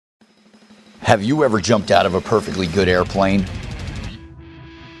Have you ever jumped out of a perfectly good airplane?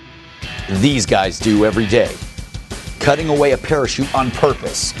 These guys do every day. Cutting away a parachute on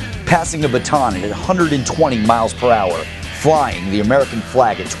purpose, passing a baton at 120 miles per hour, flying the American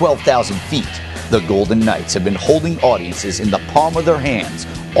flag at 12,000 feet. The Golden Knights have been holding audiences in the palm of their hands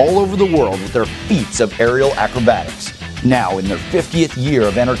all over the world with their feats of aerial acrobatics. Now, in their 50th year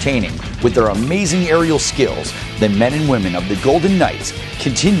of entertaining with their amazing aerial skills, the men and women of the Golden Knights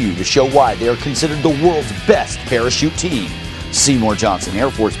continue to show why they are considered the world's best parachute team. Seymour Johnson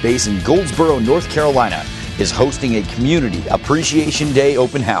Air Force Base in Goldsboro, North Carolina, is hosting a Community Appreciation Day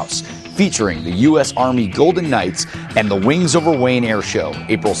open house featuring the U.S. Army Golden Knights and the Wings Over Wayne Air Show,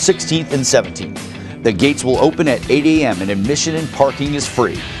 April 16th and 17th. The gates will open at 8 a.m. and admission and parking is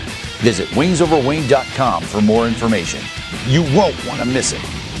free. Visit wingsoverwayne.com for more information. You won't want to miss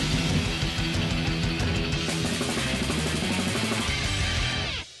it.